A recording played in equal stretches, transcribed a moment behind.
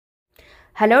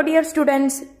Hello dear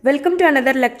students, welcome to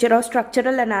another lecture of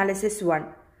Structural Analysis 1.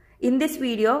 In this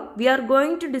video, we are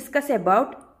going to discuss about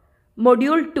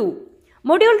Module 2.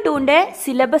 Module 2 ന്റെ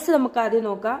syllabus നമുക്ക് ആദ്യം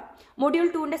നോക്കാം. Module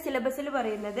 2 ന്റെ syllabusൽ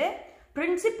പറയുന്നത്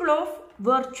Principle of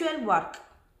Virtual Work,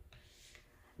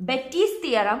 Betti's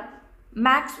Theorem,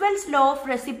 Maxwell's Law of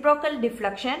Reciprocal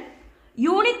Deflection,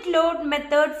 Unit Load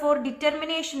Method for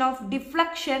Determination of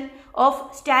Deflection of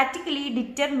Statically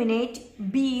Determinate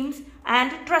Beams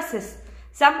and Trusses.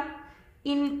 Some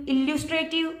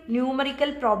illustrative numerical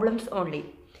problems only.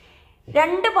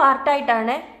 രണ്ട്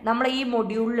പാർട്ടായിട്ടാണ് നമ്മൾ ഈ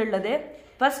മൊഡ്യൂളിലുള്ളത്.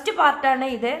 First പാർട്ടാണ്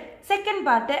ഇത്. Second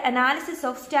part analysis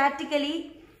of statically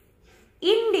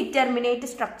indeterminate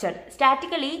structure.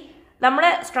 Statically നമ്മൾ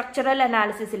structural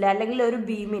അനാലിസിസിൽ അല്ലെങ്കിൽ ഒരു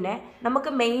ബീമിനെ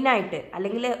നമുക്ക് മെയിനായിട്ട്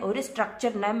അല്ലെങ്കിൽ ഒരു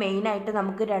സ്ട്രക്ചറിനെ മെയിനായിട്ട്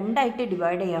നമുക്ക് രണ്ടായിട്ട്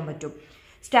ഡിവൈഡ് ചെയ്യാൻ പറ്റും.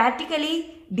 Statically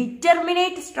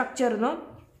determinate സ്ട്രക്ചറിനും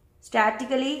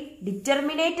statically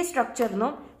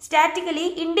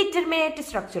indeterminate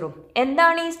സ്ട്രക്ചറും.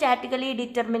 എന്താണ് ഈ സ്റ്റാറ്റിക്കലി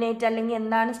ഡിറ്റർമിനേറ്റ് അല്ലെങ്കിൽ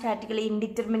എന്താണ് സ്റ്റാറ്റിക്കലി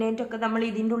ഇൻഡിറ്റർമിനേറ്റ് ഒക്കെ നമ്മൾ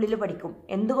ഇതിൻ്റെ ഉള്ളിൽ പഠിക്കും.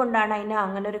 എന്തുകൊണ്ടാണ് അതിന്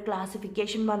അങ്ങനെ ഒരു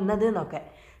ക്ലാസിഫിക്കേഷൻ വന്നത് എന്നൊക്കെ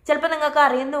ചിലപ്പോൾ നിങ്ങൾക്ക്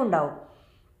അറിയുന്നുണ്ടാവും.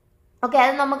 ഓക്കെ,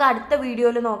 അത് നമുക്ക് അടുത്ത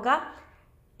വീഡിയോയിൽ നോക്കാം.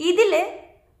 ഇതിൽ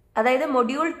അതായത്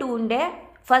മൊഡ്യൂൾ 2ൻ്റെ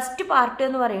ഫസ്റ്റ് പാർട്ട്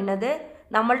എന്ന് പറയുന്നത്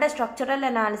നമ്മളുടെ സ്ട്രക്ചറൽ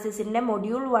അനാലിസിസിൻ്റെ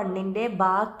മൊഡ്യൂൾ 1ൻ്റെ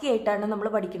ബാക്കിയായിട്ടാണ് നമ്മൾ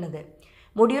പഠിക്കുന്നത്.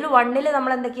 മൊഡ്യൂൾ 1ൽ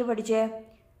നമ്മൾ എന്തൊക്കെയാണ് പഠിച്ചത്?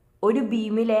 ഒരു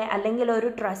ബീമിലെ അല്ലെങ്കിൽ ഒരു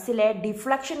ട്രസ്സിലെ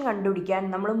ഡിഫ്ലക്ഷൻ കണ്ടുപിടിക്കാൻ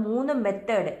നമ്മൾ 3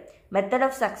 method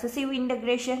of successive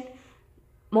integration,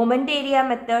 moment area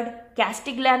method,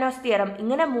 കാസ്റ്റിഗ്ലാനോസ് theorem,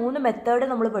 ഇങ്ങനെ 3 മെത്തേഡ്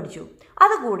നമ്മൾ പഠിച്ചു.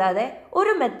 അതുകൂടാതെ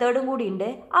ഒരു മെത്തേഡും കൂടി ഉണ്ട്.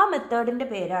 ആ മെത്തേഡിൻ്റെ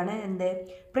പേരാണ്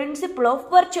പ്രിൻസിപ്പിൾ ഓഫ്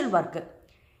വെർച്വൽ വർക്ക്.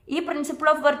 ഈ പ്രിൻസിപ്പിൾ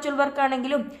ഓഫ് വെർച്വൽ വർക്ക്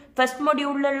ആണെങ്കിലും ഫസ്റ്റ്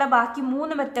മൊഡ്യൂളിലുള്ള ബാക്കി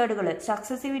 3 മെത്തേഡുകൾ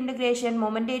successive integration,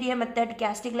 moment area method,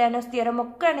 കാസ്റ്റിഗ്ലാനോസ് theorem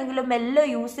ഒക്കെ ആണെങ്കിലും എല്ലാം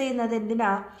യൂസ് ചെയ്യുന്നത് എന്തിനാ?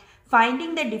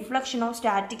 Finding the deflection of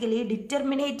statically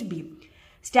determinate beam.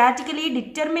 Statically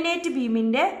determinate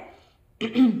ബീമിൻ്റെ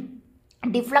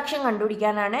deflection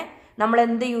കണ്ടുപിടിക്കാനാണ് നമ്മൾ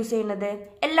എന്ത് യൂസ് ചെയ്യുന്നത്?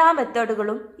 എല്ലാ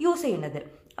മെത്തേഡുകളും യൂസ് ചെയ്യുന്നത്.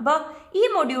 അപ്പോൾ ഈ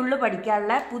മൊഡ്യൂളിൽ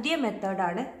പഠിക്കാനുള്ള പുതിയ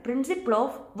മെത്തേഡാണ് പ്രിൻസിപ്പിൾ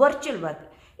ഓഫ് വെർച്വൽ വർക്ക്.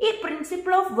 ഈ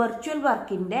പ്രിൻസിപ്പിൾ ഓഫ് വെർച്വൽ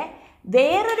വർക്കിൻ്റെ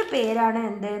വേറൊരു പേരാണ്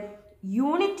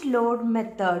യൂണിറ്റ് ലോഡ്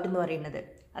മെത്തേഡ് എന്ന് പറയുന്നത്.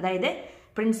 അതായത്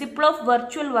പ്രിൻസിപ്പിൾ ഓഫ്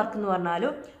വെർച്വൽ വർക്ക് എന്ന്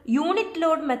പറഞ്ഞാലും യൂണിറ്റ്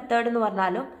ലോഡ് മെത്തേഡ് എന്ന്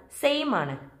പറഞ്ഞാലും സെയിം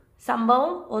ആണ്.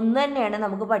 സംഭവം ഒന്ന് തന്നെയാണ്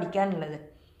നമുക്ക് പഠിക്കാനുള്ളത്.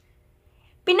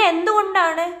 പിന്നെ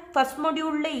എന്തുകൊണ്ടാണ് ഫസ്റ്റ്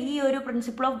മൊഡ്യൂളിൽ ഈ ഒരു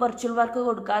പ്രിൻസിപ്പിൾ ഓഫ് വെർച്വൽ വർക്ക്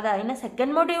കൊടുക്കാതെ അതിനെ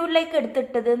സെക്കൻഡ് മൊഡ്യൂളിലേക്ക്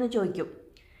എടുത്തിട്ടത് എന്ന് ചോദിക്കും.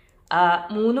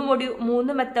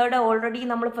 3 മെത്തേഡ് ഓൾറെഡി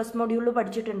നമ്മൾ ഫസ്റ്റ് മൊഡ്യൂളിൽ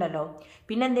പഠിച്ചിട്ടുണ്ടല്ലോ.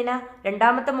 പിന്നെ എന്തിനാ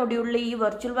രണ്ടാമത്തെ മൊഡ്യൂളിൽ ഈ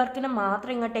വെർച്വൽ വർക്കിനെ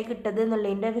മാത്രം ഇങ്ങോട്ടേക്ക് ഇട്ടത്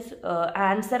എന്നുള്ളതിൻ്റെ ഒരു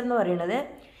ആൻസർ എന്ന് പറയുന്നത്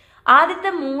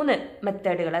ആദ്യത്തെ 3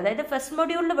 മെത്തേഡുകൾ, അതായത് ഫസ്റ്റ്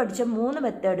മൊഡ്യൂളിൽ പഠിച്ച 3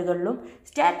 മെത്തേഡുകളിലും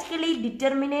സ്റ്റാറ്റിക്കലി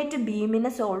ഡിറ്റർമിനേറ്റ്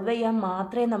ബീമിനെ സോൾവ് ചെയ്യാൻ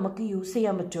മാത്രമേ നമുക്ക് യൂസ്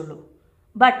ചെയ്യാൻ പറ്റുള്ളൂ.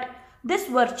 But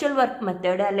this virtual work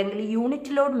method അല്ലെങ്കിൽ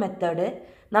യൂണിറ്റ് ലോഡ് മെത്തേഡ്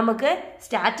നമുക്ക്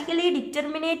സ്റ്റാറ്റിക്കലി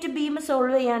ഡിറ്റർമിനേറ്റ് ബീം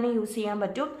സോൾവ് ചെയ്യാനും യൂസ് ചെയ്യാൻ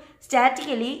പറ്റും,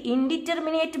 സ്റ്റാറ്റിക്കലി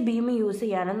ഇൻഡിറ്റർമിനേറ്റ് ബീം യൂസ്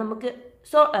ചെയ്യാനും നമുക്ക്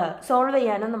സോൾവ്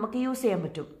ചെയ്യാനും നമുക്ക് യൂസ് ചെയ്യാൻ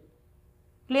പറ്റും.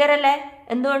 ക്ലിയർ അല്ലേ?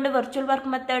 എന്തുകൊണ്ട് വെർച്വൽ വർക്ക്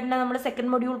മെത്തേഡിനെ നമ്മൾ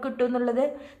സെക്കൻഡ് മൊഡ്യൂൾ കിട്ടും എന്നുള്ളത്?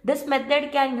 This method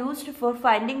can used for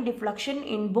finding deflection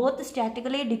in both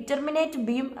statically determinate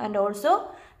beam and also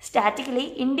statically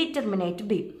indeterminate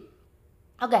beam.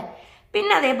 Okay,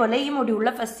 പിന്നെ അതേപോലെ ഈ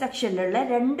മൊഡ്യൂളിലെ ഫസ്റ്റ് സെക്ഷനിലുള്ള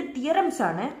 2 തിയറംസ്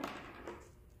ആണ്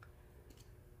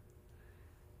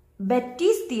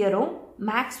Betis തിയറവും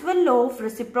Maxwell law of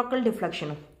reciprocal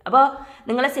ഡിഫ്ലക്ഷനും. അപ്പോൾ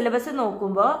നിങ്ങളെ സിലബസ്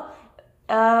നോക്കുമ്പോൾ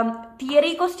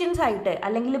തിയറി ക്വസ്റ്റ്യൻസ് ആയിട്ട്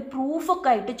അല്ലെങ്കിൽ പ്രൂഫൊക്കെ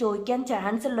ആയിട്ട് ചോദിക്കാൻ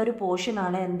ചാൻസ് ഉള്ള ഒരു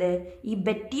പോർഷനാണ് ഈ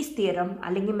ബെറ്റീസ് തിയറം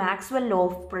അല്ലെങ്കിൽ Maxwell law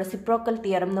of reciprocal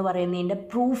theorem എന്ന് പറയുന്നതിൻ്റെ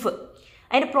പ്രൂഫ്.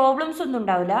 അതിൻ്റെ പ്രോബ്ലംസ് ഒന്നും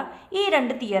ഉണ്ടാവില്ല. ഈ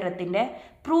 2 തിയറത്തിൻ്റെ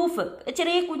പ്രൂഫ്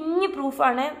ചെറിയ കുഞ്ഞു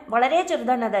പ്രൂഫാണ്, വളരെ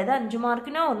ചെറുതാണ്. അതായത് 5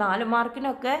 മാർക്കിനോ 4 മാർക്കിനോ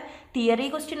ഒക്കെ തിയറി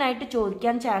ക്വസ്റ്റ്യൻ ആയിട്ട്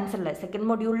ചോദിക്കാൻ ചാൻസ് ഉള്ള, സെക്കൻഡ്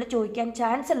മൊഡ്യൂളിൽ ചോദിക്കാൻ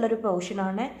ചാൻസ് ഉള്ളൊരു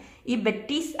പോർഷനാണ് ഈ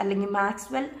ബെറ്റീസ് അല്ലെങ്കിൽ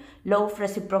Maxwell law of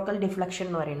reciprocal deflection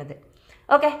എന്ന് പറയുന്നത്.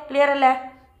 ഓക്കെ, ക്ലിയർ അല്ലേ?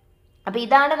 അപ്പോൾ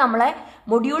ഇതാണ് നമ്മളെ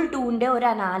മൊഡ്യൂൾ 2ൻ്റെ ഒരു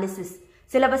അനാലിസിസ്,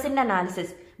 സിലബസിൻ്റെ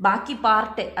അനാലിസിസ്. ബാക്കി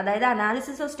പാർട്ട് അതായത്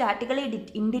analysis of statically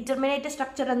indeterminate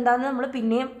structure എന്താണെന്ന് നമ്മൾ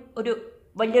പിന്നെയും ഒരു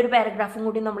വലിയൊരു പാരഗ്രാഫും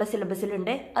കൂടി നമ്മുടെ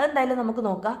സിലബസിലുണ്ട്. അതെന്തായാലും നമുക്ക്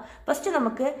നോക്കാം. ഫസ്റ്റ്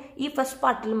നമുക്ക് ഈ ഫസ്റ്റ്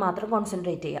പാർട്ടിൽ മാത്രം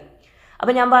കോൺസെൻട്രേറ്റ് ചെയ്യാം.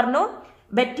 അപ്പോൾ ഞാൻ പറഞ്ഞു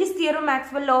ബെറ്റീസ് തിയറും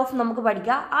മാക്സ്വെൽ ലോ ഓഫ് നമുക്ക്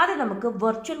പഠിക്കാം. ആദ്യം നമുക്ക്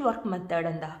വെർച്വൽ വർക്ക് മെത്തേഡ്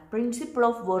എന്താ, പ്രിൻസിപ്പിൾ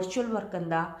ഓഫ് വെർച്വൽ വർക്ക്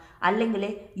എന്താ, അല്ലെങ്കിൽ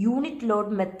യൂണിറ്റ്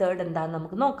ലോഡ് മെത്തേഡ് എന്താന്ന്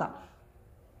നമുക്ക് നോക്കാം.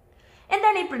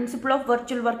 എന്താണ് ഈ പ്രിൻസിപ്പിൾ ഓഫ്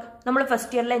വെർച്വൽ വർക്ക്? നമ്മൾ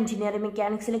ഫസ്റ്റ് ഇയറിലെ എഞ്ചിനീയറിംഗ്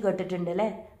മെക്കാനിക്സിൽ കേട്ടിട്ടുണ്ട് അല്ലേ?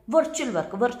 വെർച്വൽ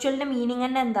വർക്ക്, വെർച്വലിൻ്റെ മീനിങ്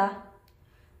തന്നെ എന്താ?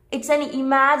 ഇറ്റ്സ് ആൻ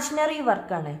ഇമാജിനറി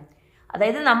വർക്കാണ്.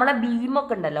 അതായത് നമ്മളെ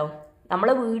ബീമൊക്കെ ഉണ്ടല്ലോ,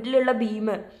 നമ്മളെ വീട്ടിലുള്ള ബീം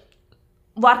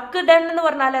വർക്ക് ഡൺ എന്ന്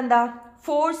പറഞ്ഞാൽ എന്താ?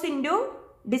 ഫോഴ്സ് ഇൻറ്റു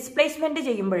ഡിസ്പ്ലേസ്മെന്റ്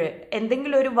ചെയ്യുമ്പോൾ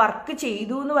എന്തെങ്കിലും ഒരു വർക്ക്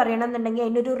ചെയ്തു എന്ന് പറയണമെന്നുണ്ടെങ്കിൽ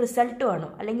അതിനൊരു റിസൾട്ട്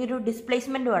വേണം, അല്ലെങ്കിൽ ഒരു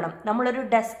ഡിസ്പ്ലേസ്മെന്റ് വേണം. നമ്മളൊരു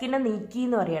ഡെസ്കിനെ നീക്കി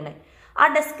എന്ന് പറയാണ്, ആ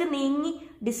ഡെസ്ക് നീങ്ങി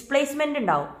ഡിസ്പ്ലേസ്മെന്റ്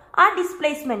ഉണ്ടാവും. ആ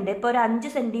ഡിസ്പ്ലേസ്മെന്റ് ഇപ്പോൾ ഒരു 5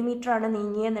 സെന്റിമീറ്റർ ആണ്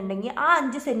നീങ്ങിയെന്നുണ്ടെങ്കിൽ ആ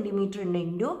 5 സെന്റിമീറ്റർ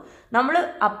ഉണ്ടെങ്കിൽ നമ്മൾ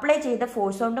അപ്ലൈ ചെയ്ത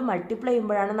ഫോഴ്സ് കൊണ്ട് മൾട്ടിപ്ലൈ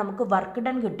ചെയ്യുമ്പോഴാണ് നമുക്ക് വർക്ക്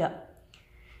ഡൺ കിട്ടുക.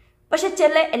 പക്ഷെ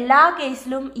എല്ലാ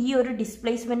കേസിലും ഈ ഒരു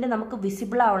ഡിസ്പ്ലേസ്മെന്റ് നമുക്ക്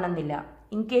വിസിബിൾ ആവണമെന്നില്ല.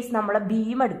 ഇൻ കേസ് നമ്മളെ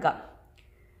ബീം എടുക്കാം,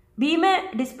 ബീം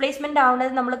ഡിസ്പ്ലേസ്മെന്റ്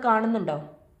ആവുന്നത് നമ്മൾ കാണുന്നുണ്ടോ?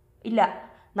 ഇല്ല.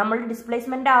 നമ്മൾ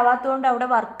ഡിസ്പ്ലേസ്മെന്റ് ആവാത്തതുകൊണ്ട് അവിടെ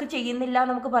വർക്ക് ചെയ്യുന്നില്ല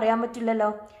നമുക്ക് പറയാൻ പറ്റില്ലല്ലോ.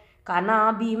 കാരണം ആ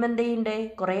ബീം എന്ത് ചെയ്യുന്നുണ്ട്?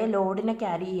 കുറേ ലോഡിനെ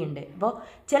ക്യാരി ചെയ്യുന്നുണ്ട്. അപ്പോൾ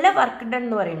ചില വർക്ക് ഡൺ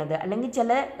എന്ന് പറയുന്നത്, അല്ലെങ്കിൽ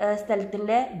ചില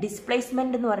സ്ഥലത്തിൻ്റെ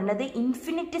ഡിസ്പ്ലേസ്മെന്റ് എന്ന് പറയുന്നത്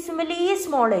ഇൻഫിനിറ്റിസിമലി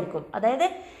സ്മോൾ ആയിരിക്കും, അതായത്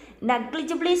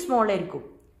നെഗ്ലിജിബിളി സ്മോൾ ആയിരിക്കും.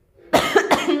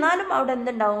 എന്നാലും അവിടെ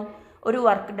എന്തുണ്ടാവും? ഒരു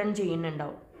വർക്ക് ഡൺ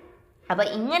ചെയ്യുന്നുണ്ടാവും. അപ്പോൾ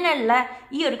ഇങ്ങനെയുള്ള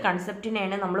ഈ ഒരു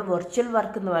കൺസെപ്റ്റിനെയാണ് നമ്മൾ വെർച്വൽ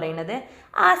വർക്ക് എന്ന് പറയുന്നത്.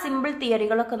 ആ സിമ്പിൾ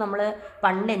തിയറികളൊക്കെ നമ്മൾ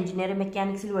പണ്ട് എഞ്ചിനീയറിംഗ്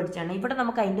മെക്കാനിക്സിൽ പഠിച്ചാണ്. ഇവിടെ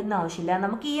നമുക്ക് അതിൻ്റെ ഒന്നും ആവശ്യമില്ല.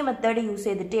 നമുക്ക് ഈ മെത്തേഡ് യൂസ്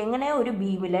ചെയ്തിട്ട് എങ്ങനെ ഒരു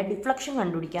ബീമിലെ ഡിഫ്ലക്ഷൻ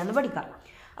കണ്ടുപിടിക്കാമെന്ന് പഠിക്കാം.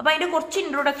 അപ്പോൾ അതിൻ്റെ കുറച്ച്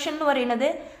ഇൻട്രൊഡക്ഷൻ എന്ന് പറയുന്നത്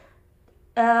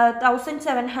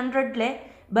 1700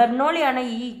 ബെർണോളിയാണ്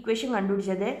ഈ ഇക്വേഷൻ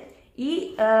കണ്ടുപിടിച്ചത്. ഈ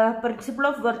പ്രിൻസിപ്പിൾ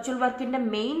ഓഫ് വെർച്വൽ വർക്കിന്റെ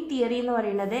മെയിൻ തിയറി എന്ന്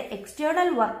പറയുന്നത്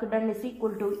external work done is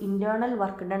equal to internal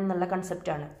work done എന്നുള്ള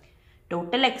കൺസെപ്റ്റാണ്.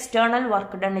 Total external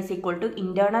work done is equal to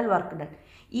internal work done.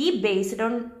 ഈ ബേസ്ഡ്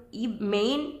ഓൺ ഈ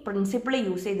മെയിൻ പ്രിൻസിപ്പിൾ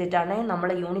യൂസ് ചെയ്തിട്ടാണ്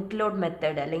നമ്മൾ യൂണിറ്റ് ലോഡ്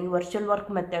മെത്തേഡ് അല്ലെങ്കിൽ virtual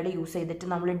work method use ചെയ്തിട്ട്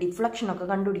നമ്മൾ deflection ഒക്കെ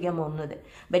കണ്ടുപിടിക്കാൻ പോകുന്നത്.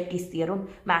 Betis തിയറും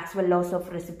Maxwell loss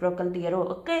of reciprocal തിയറും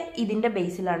ഒക്കെ ഇതിൻ്റെ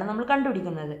ബേസിലാണ് നമ്മൾ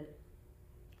കണ്ടുപിടിക്കുന്നത്.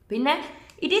 പിന്നെ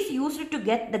it is used to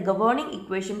get the governing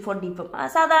equation for ഡിഫം.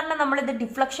 സാധാരണ നമ്മളിത്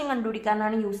ഡിഫ്ലക്ഷൻ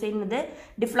കണ്ടുപിടിക്കാനാണ് യൂസ് ചെയ്യുന്നത്.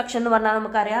 ഡിഫ്ലക്ഷൻ എന്ന് പറഞ്ഞാൽ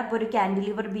നമുക്കറിയാം, ഇപ്പോൾ ഒരു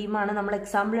കാൻഡിലിവർ ബീമാണ് നമ്മൾ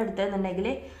എക്സാമ്പിൾ എടുത്തതെന്നുണ്ടെങ്കിൽ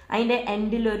അതിൻ്റെ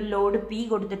എൻഡിൽ ഒരു ലോഡ് P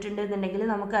കൊടുത്തിട്ടുണ്ട് എന്നുണ്ടെങ്കിൽ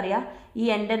നമുക്കറിയാം ഈ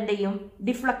എൻഡ് എന്ത് ചെയ്യും?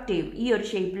 ഡിഫ്ലക്ട് ചെയ്യും, ഈ ഒരു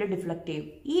ഷേപ്പിൽ ഡിഫ്ലക്ട് ചെയ്യും.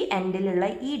 ഈ എൻഡിലുള്ള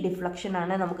ഈ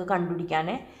ഡിഫ്ലക്ഷനാണ് നമുക്ക് കണ്ടുപിടിക്കാൻ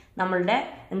നമ്മളുടെ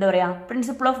എന്താ പറയുക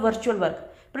principle of virtual work.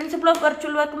 Principle of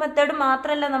virtual work method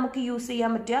മാത്രമല്ല നമുക്ക് യൂസ്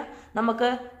ചെയ്യാൻ പറ്റുക, നമുക്ക്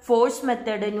force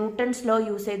method, Newton's law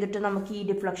use ചെയ്തിട്ട് നമുക്ക് ഈ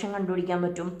ഡിഫ്ലക്ഷൻ കണ്ടുപിടിക്കാൻ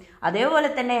പറ്റും. അതേപോലെ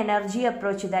തന്നെ energy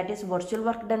approach, that is virtual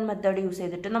work done method use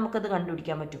ചെയ്തിട്ട് നമുക്കത്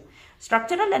കണ്ടുപിടിക്കാൻ പറ്റും.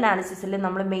 സ്ട്രക്ചറൽ അനാലിസിസിൽ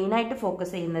നമ്മൾ മെയിനായിട്ട്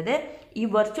ഫോക്കസ് ചെയ്യുന്നത് ഈ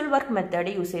വെർച്വൽ വർക്ക്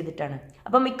മെത്തേഡ് യൂസ് ചെയ്തിട്ടാണ്.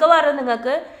 അപ്പോൾ മിക്കവാറും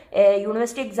നിങ്ങൾക്ക്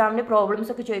യൂണിവേഴ്സിറ്റി എക്സാമിന്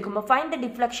പ്രോബ്ലംസ് ഒക്കെ ചോദിക്കുമ്പോൾ find the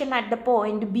deflection at the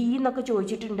point B എന്നൊക്കെ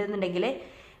ചോദിച്ചിട്ടുണ്ടെന്നുണ്ടെങ്കിൽ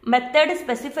മെത്തേഡ്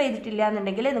സ്പെസിഫൈ ചെയ്തിട്ടില്ല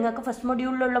എന്നുണ്ടെങ്കിൽ നിങ്ങൾക്ക് ഫസ്റ്റ്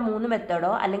മൊഡ്യൂളിലുള്ള 3 മെത്തേഡോ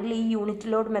അല്ലെങ്കിൽ ഈ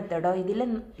യൂണിറ്റ് ലോഡ് മെത്തേഡോ ഇതിൽ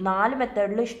 4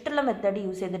 മെത്തേഡിലോ ഇഷ്ടമുള്ള മെത്തേഡ്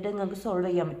യൂസ് ചെയ്തിട്ട് നിങ്ങൾക്ക് സോൾവ്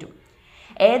ചെയ്യാൻ പറ്റും.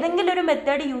 ഏതെങ്കിലും ഒരു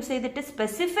മെത്തേഡ് യൂസ് ചെയ്തിട്ട്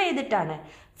സ്പെസിഫൈ ചെയ്തിട്ടാണ്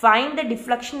find the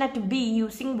deflection at B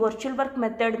using virtual work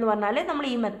method എന്ന് പറഞ്ഞാൽ നമ്മൾ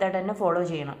ഈ മെത്തേഡ് തന്നെ ഫോളോ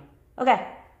ചെയ്യണം. ഓക്കെ,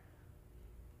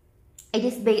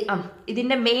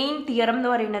 ഇതിന്റെ മെയിൻ തിയറം എന്ന്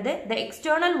പറയുന്നത് the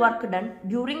external work done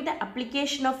during the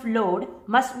application of load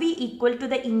must be equal to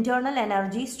the internal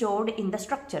energy stored in the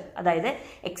structure. അതായത്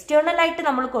എക്സ്റ്റേണൽ ആയിട്ട്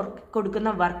നമ്മൾ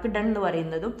കൊടുക്കുന്ന വർക്ക് ഡൺ എന്ന്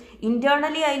പറയുന്നതും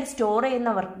ഇന്റേണലി അതിൽ സ്റ്റോർ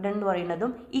ചെയ്യുന്ന വർക്ക് ഡൺ എന്ന്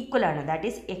പറയുന്നതും ഈക്വൽ ആണ്. That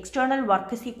is external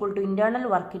work is equal to internal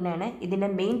വർക്കിനാണ് ഇതിന്റെ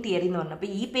മെയിൻ തിയറി എന്ന് പറയുന്നത്.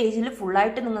 അപ്പോൾ ഈ പേജിൽ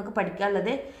ഫുള്ളായിട്ട് നിങ്ങൾക്ക്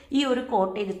പഠിക്കാനുള്ളത് ഈ ഒരു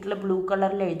കോട്ട് ചെയ്തിട്ടുള്ള ബ്ലൂ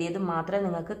കളറിൽ എഴുതിയത് മാത്രമേ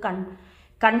നിങ്ങൾക്ക്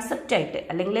കൺസെപ്റ്റ് ആയിട്ട്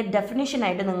അല്ലെങ്കിൽ ഡെഫിനിഷൻ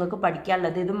ആയിട്ട് നിങ്ങൾക്ക്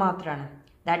പഠിക്കാനുള്ളത് ഇത് മാത്രമാണ്.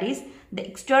 That is the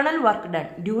external work done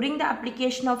during the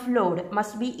application of load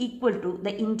must be equal to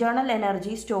the internal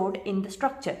energy stored in the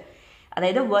structure.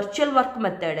 അതായത് virtual work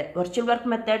method, virtual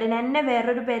work മെത്തേഡിന് തന്നെ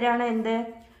വേറൊരു പേരാണ് എന്ത്?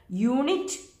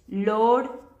 Unit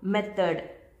load method.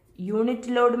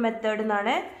 Unit load method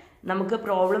എന്നാണ് നമുക്ക്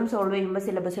problem solve ചെയ്യുമ്പോൾ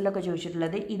സിലബസിലൊക്കെ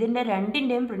ചോദിച്ചിട്ടുള്ളത്. ഇതിൻ്റെ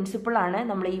രണ്ടിൻ്റെയും പ്രിൻസിപ്പിളാണ്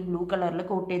നമ്മൾ ഈ ബ്ലൂ കളറിൽ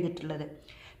കോട്ട് ചെയ്തിട്ടുള്ളത്.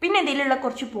 പിന്നെ ഇതിലുള്ള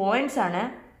കുറച്ച് പോയിന്റ്സ് ആണ്.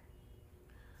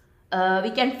 We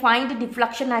can find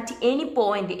deflection at any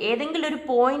point. ഏതെങ്കിലും ഒരു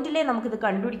പോയിന്റിലേ നമുക്കിത്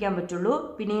കണ്ടുപിടിക്കാൻ പറ്റുള്ളൂ.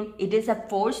 പിന്നെ ഇറ്റ് ഈസ് എ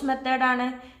ഫോഴ്സ് മെത്തേഡാണ്.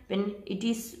 പിന്നെ it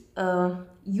is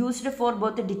used for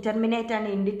both determinate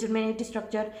and indeterminate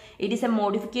structure. It is A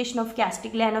modification of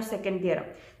Castigliano's second theorem.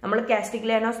 നമ്മൾ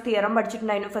കാസ്റ്റിഗ്ലിയാനോസ് തിയറം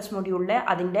പഠിച്ചിട്ടുണ്ടായിരുന്നു ഫസ്റ്റ് മൊഡ്യൂളിൽ.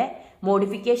 അതിൻ്റെ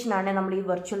മോഡിഫിക്കേഷൻ ആണ് നമ്മൾ ഈ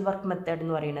വെർച്വൽ വർക്ക് മെത്തേഡ്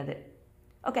എന്ന് പറയുന്നത്.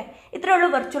 ഓക്കെ, ഇത്രയേ ഉള്ളൂ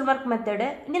വെർച്വൽ വർക്ക് മെത്തേഡ്.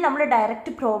 ഇനി നമ്മൾ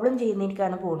ഡയറക്റ്റ് പ്രോബ്ലം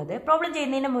ചെയ്യുന്നതിലേക്കാണ് പോകുന്നത്. പ്രോബ്ലം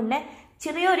ചെയ്യുന്നതിന് മുന്നേ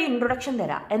ചെറിയൊരു ഇൻട്രൊഡക്ഷൻ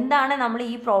തരാം, എന്താണ് നമ്മൾ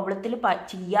ഈ പ്രോബ്ലത്തിൽ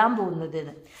ചെയ്യാൻ പോകുന്നത്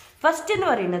എന്ന്. ഫസ്റ്റ് എന്ന്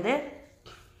പറയുന്നത്,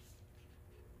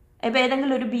 ഇപ്പം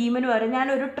ഏതെങ്കിലും ഒരു ബീമിന് വരെ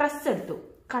ഞാനൊരു ട്രസ് എടുത്തു.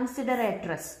 Consider A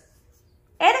truss.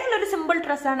 ഏതെങ്കിലും ഒരു സിമ്പിൾ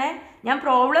ട്രസ്സാണ്. ഞാൻ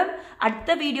പ്രോബ്ലം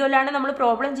അടുത്ത വീഡിയോയിലാണ് നമ്മൾ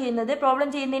പ്രോബ്ലം ചെയ്യുന്നത്. പ്രോബ്ലം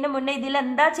ചെയ്യുന്നതിന് മുന്നേ ഇതിൽ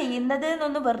എന്താ ചെയ്യുന്നത്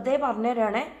എന്നൊന്ന് വെറുതെ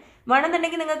പറഞ്ഞുതരാണ്.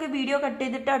 വേണമെന്നുണ്ടെങ്കിൽ നിങ്ങൾക്ക് വീഡിയോ കട്ട്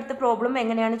ചെയ്തിട്ട് അടുത്ത പ്രോബ്ലം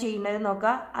എങ്ങനെയാണ് ചെയ്യുന്നത്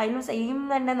നോക്കാം. അതിനും സെയിം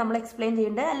തന്നെ നമ്മൾ എക്സ്പ്ലെയിൻ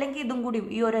ചെയ്യേണ്ടത്, അല്ലെങ്കിൽ ഇതും കൂടി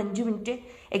ഈ ഒരു 5 മിനിറ്റ്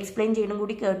എക്സ്പ്ലെയിൻ ചെയ്യണം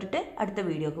കൂടി കേട്ടിട്ട് അടുത്ത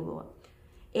വീഡിയോക്ക് പോവാം.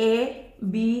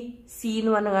 ABC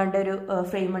എന്ന് പറഞ്ഞ കണ്ട ഒരു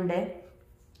ഫ്രെയിം ഉണ്ട്.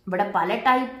 ഇവിടെ പല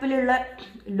ടൈപ്പിലുള്ള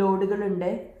ലോഡുകളുണ്ട്.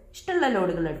 ഇഷ്ടമുള്ള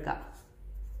ലോഡുകൾ എടുക്കാം.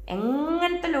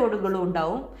 എങ്ങനത്തെ ലോഡുകളും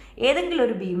ഉണ്ടാവും ഏതെങ്കിലും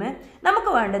ഒരു ബീം.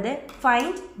 നമുക്ക് വേണ്ടത്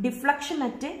ഫൈൻഡ് ഡിഫ്ലക്ഷൻ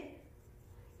അറ്റ്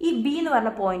ഈ ബി എന്ന്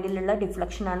പറഞ്ഞ പോയിന്റിലുള്ള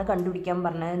ഡിഫ്ലക്ഷനാണ് കണ്ടുപിടിക്കാൻ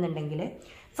പറഞ്ഞതെന്നുണ്ടെങ്കിൽ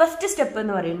ഫസ്റ്റ് സ്റ്റെപ്പ്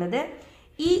എന്ന് പറയുന്നത്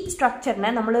ഈ സ്ട്രക്ചറിനെ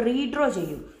നമ്മൾ റീഡ്രോ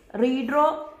ചെയ്യും. റീഡ്രോ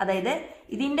അതായത്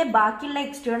ഇതിൻ്റെ ബാക്കിയുള്ള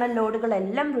എക്സ്റ്റേണൽ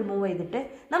ലോഡുകളെല്ലാം റിമൂവ് ചെയ്തിട്ട്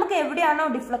നമുക്ക് എവിടെയാണോ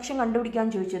ഡിഫ്ലക്ഷൻ കണ്ടുപിടിക്കാൻ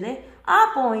ചോദിച്ചത് ആ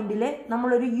പോയിന്റിൽ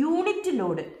നമ്മളൊരു യൂണിറ്റ്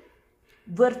ലോഡ്,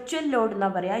 വെർച്വൽ ലോഡ് എന്നാ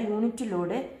പറയുക, unit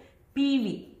load PV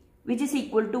which is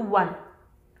equal to 1,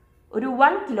 ഒരു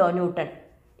 1 kN.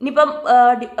 ഇനിയിപ്പം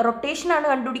റൊട്ടേഷനാണ്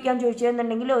കണ്ടുപിടിക്കാൻ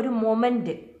ചോദിച്ചതെന്നുണ്ടെങ്കിൽ ഒരു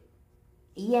മൊമെന്റ്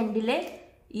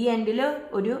ഈ എൻഡിൽ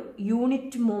ഒരു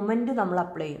യൂണിറ്റ് മൊമെന്റ് നമ്മൾ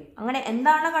അപ്ലൈ ചെയ്യും. അങ്ങനെ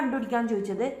എന്താണ് കണ്ടുപിടിക്കാൻ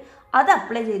ചോദിച്ചത് അത്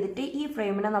അപ്ലൈ ചെയ്തിട്ട് ഈ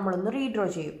ഫ്രെയിമിനെ നമ്മളൊന്ന് റീഡ്രോ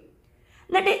ചെയ്യും.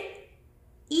 എന്നിട്ട്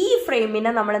ഈ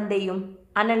ഫ്രെയിമിനെ നമ്മൾ എന്ത് ചെയ്യും,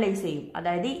 അനലൈസ് ചെയ്യും.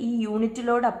 അതായത് ഈ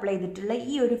യൂണിറ്റിലോട് അപ്ലൈ ചെയ്തിട്ടുള്ള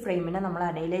ഈ ഒരു ഫ്രെയിമിനെ നമ്മൾ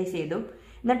അനലൈസ് ചെയ്തു.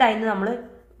 എന്നിട്ട് അതിന് നമ്മൾ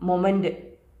മൊമെന്റ്,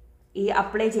 ഈ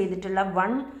അപ്ലൈ ചെയ്തിട്ടുള്ള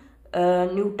 1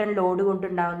 ന്യൂട്ടൺ ലോഡ്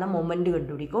കൊണ്ടുണ്ടാകുന്ന മൊമെന്റ്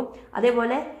കണ്ടുപിടിക്കും.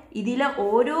 അതേപോലെ ഇതിലെ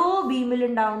ഓരോ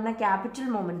ബീമിലുണ്ടാവുന്ന ക്യാപിറ്റൽ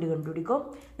മൊമെന്റ് കണ്ടുപിടിക്കും.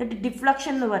 എന്നിട്ട്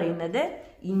ഡിഫ്ലക്ഷൻ എന്ന് പറയുന്നത്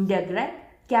integral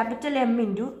M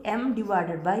into M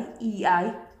divided by EI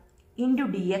into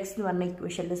DX എന്ന് പറഞ്ഞ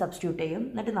ഇക്വേഷനിൽ സബ്സ്റ്റിറ്റ്യൂട്ട് ചെയ്യും.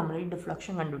 എന്നിട്ട് നമ്മൾ ഈ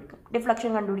ഡിഫ്ലക്ഷൻ കണ്ടുപിടിക്കും. ഡിഫ്ലക്ഷൻ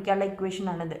കണ്ടുപിടിക്കാനുള്ള ഇക്വേഷൻ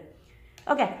ആണിത്.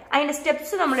 ഓക്കെ, അതിൻ്റെ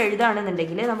സ്റ്റെപ്സ് നമ്മൾ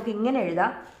എഴുതുകയാണെന്നുണ്ടെങ്കിൽ നമുക്ക് ഇങ്ങനെ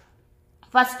എഴുതാം.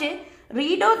 ഫസ്റ്റ്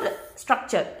റീഡോ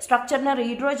സ്ട്രക്ചറിനെ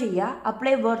റീഡ്രോ ചെയ്യുക.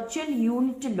 Apply virtual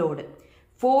unit load,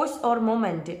 force or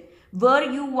moment where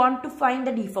you want to find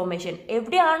the deformation.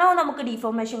 എവിടെയാണോ നമുക്ക്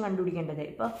ഡിഫോർമേഷൻ കണ്ടുപിടിക്കേണ്ടത്,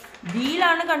 ഇപ്പോൾ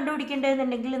ബിയിലാണ്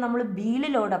കണ്ടുപിടിക്കേണ്ടതെന്നുണ്ടെങ്കിൽ നമ്മൾ ബിയിൽ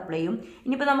ലോഡ് അപ്ലൈ ചെയ്യും.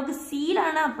 ഇനിയിപ്പോൾ നമുക്ക്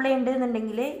സിയിലാണ് അപ്ലൈ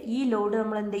ചെയ്യേണ്ടതെന്നുണ്ടെങ്കിൽ ഈ ലോഡ്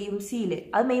നമ്മൾ എന്ത് ചെയ്യും, സിയിൽ.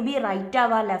 അത് മേ ബി റൈറ്റ്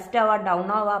ആവാം, ലെഫ്റ്റ് ആവാം,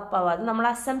 ഡൗൺ ആവാം, അപ്പ് ആവാം. അത് നമ്മൾ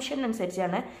അസംഷൻ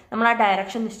അനുസരിച്ചാണ് നമ്മൾ ആ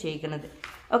ഡയറക്ഷൻ നിശ്ചയിക്കുന്നത്.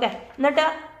 ഓക്കെ, എന്നിട്ട്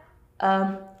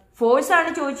ഫോഴ്സ് ആണ്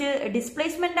ചോദിച്ചത്,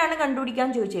 ഡിസ്പ്ലേസ്മെന്റ് ആണ് കണ്ടുപിടിക്കാൻ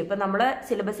ചോദിച്ചത്. ഇപ്പം നമ്മുടെ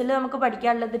സിലബസിൽ നമുക്ക്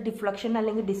പഠിക്കാനുള്ളത് ഡിഫ്ലക്ഷൻ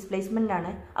അല്ലെങ്കിൽ ഡിസ്പ്ലേസ്മെന്റ്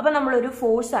ആണ്. അപ്പം നമ്മളൊരു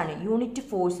ഫോഴ്സ് ആണ്, യൂണിറ്റ്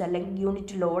ഫോഴ്സ് അല്ലെങ്കിൽ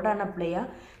യൂണിറ്റ് ലോഡാണ് അപ്ലൈ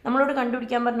ചെയ്യുക. നമ്മളോട്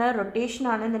കണ്ടുപിടിക്കാൻ പറഞ്ഞാൽ റൊട്ടേഷൻ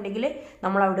ആണെന്നുണ്ടെങ്കിൽ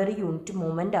നമ്മൾ അവിടെ ഒരു യൂണിറ്റ്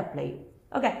മൂവ്മെന്റ് അപ്ലൈ ചെയ്യും.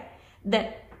 Okay, then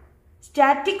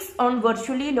statics on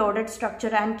virtually loaded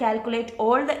structure and calculate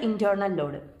all the internal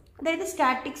load. അതായത്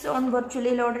statics on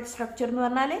virtually loaded structure എന്ന്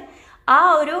പറഞ്ഞാൽ ആ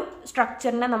ഒരു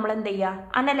സ്ട്രക്ചറിനെ നമ്മൾ എന്ത് ചെയ്യുക,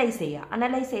 അനലൈസ് ചെയ്യുക.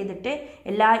 അനലൈസ് ചെയ്തിട്ട്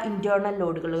എല്ലാ ഇന്റേർണൽ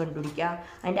ലോഡുകൾ കണ്ടുപിടിക്കുക.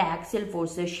 അതിൻ്റെ axial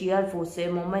force, shear force,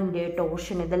 moment,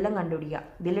 torsion ഇതെല്ലാം കണ്ടുപിടിക്കുക.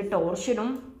 ഇതിൽ ടോർഷനും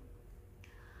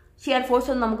ഷിയർ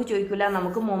ഫോഴ്സും നമുക്ക് ചോദിക്കില്ല,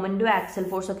 നമുക്ക് മൊമെന്റും ആക്സിയൽ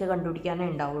ഫോഴ്സൊക്കെ കണ്ടുപിടിക്കാനേ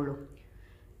ഉണ്ടാവുള്ളൂ.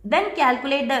 Then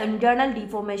calculate the internal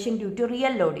deformation due to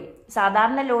real loading.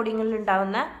 സാധാരണ ലോഡിങ്ങിൽ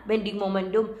ഉണ്ടാകുന്ന ബെൻഡിങ്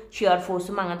മൊമെന്റും ഷിയർ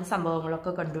ഫോഴ്സും അങ്ങനത്തെ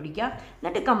സംഭവങ്ങളൊക്കെ കണ്ടുപിടിക്കുക.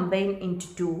 എന്നിട്ട് combine into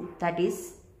 2, that is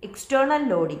external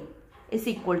loading is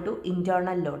equal to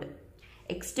internal load.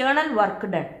 External work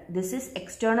done, this is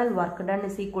external work done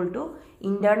is equal to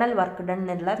internal work done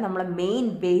എന്നുള്ള നമ്മളെ main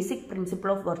basic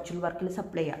principle of virtual വർക്കിൽ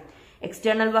supply ചെയ്യാം.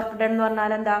 External work done എന്ന്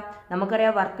പറഞ്ഞാൽ എന്താ,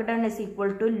 നമുക്കറിയാം work done is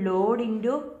equal to load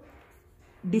into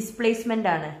displacement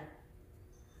ആണ്.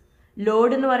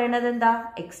 Load എന്ന് പറയുന്നത് എന്താ,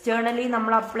 എക്സ്റ്റേണലി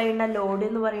നമ്മൾ അപ്ലൈ ചെയ്യുന്ന ലോഡ്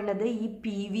എന്ന് പറയുന്നത് ഈ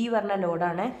PV പറഞ്ഞ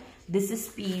ലോഡാണ്. This is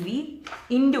PV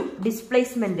into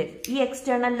displacement. ഈ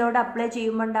എക്സ്റ്റേണൽ ലോഡ് അപ്ലൈ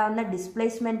ചെയ്യുമ്പോൾ ഉണ്ടാകുന്ന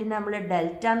ഡിസ്പ്ലേസ്മെന്റിനെ നമ്മൾ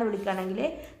ഡെൽറ്റ എന്ന് വിളിക്കുകയാണെങ്കിൽ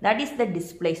that is the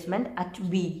displacement at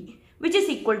B which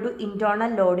is equal to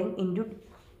internal loading into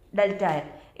delta.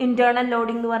 Internal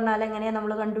loading എന്ന് പറഞ്ഞാൽ എങ്ങനെയാണ്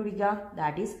നമ്മൾ കണ്ടുപിടിക്കുക,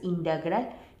 that is integral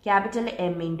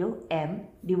M into M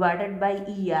divided by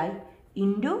EI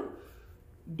into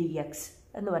DX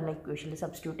എന്ന് പറഞ്ഞ ഇക്വേഷനിൽ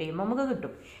സബ്സ്റ്റിറ്റ്യൂട്ട് ചെയ്യുമ്പോൾ നമുക്ക്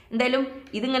കിട്ടും. എന്തായാലും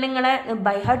ഇതിങ്ങനെ നിങ്ങളെ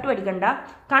ബൈ ഹാർട്ട് പഠിക്കണ്ട,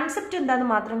 കൺസെപ്റ്റ് എന്താണെന്ന്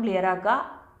മാത്രം ക്ലിയർ ആക്കുക.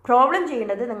 പ്രോബ്ലം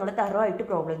ചെയ്യുന്നത് നിങ്ങൾ തറവായിട്ട്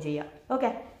പ്രോബ്ലം ചെയ്യുക. Okay,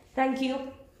 thank you.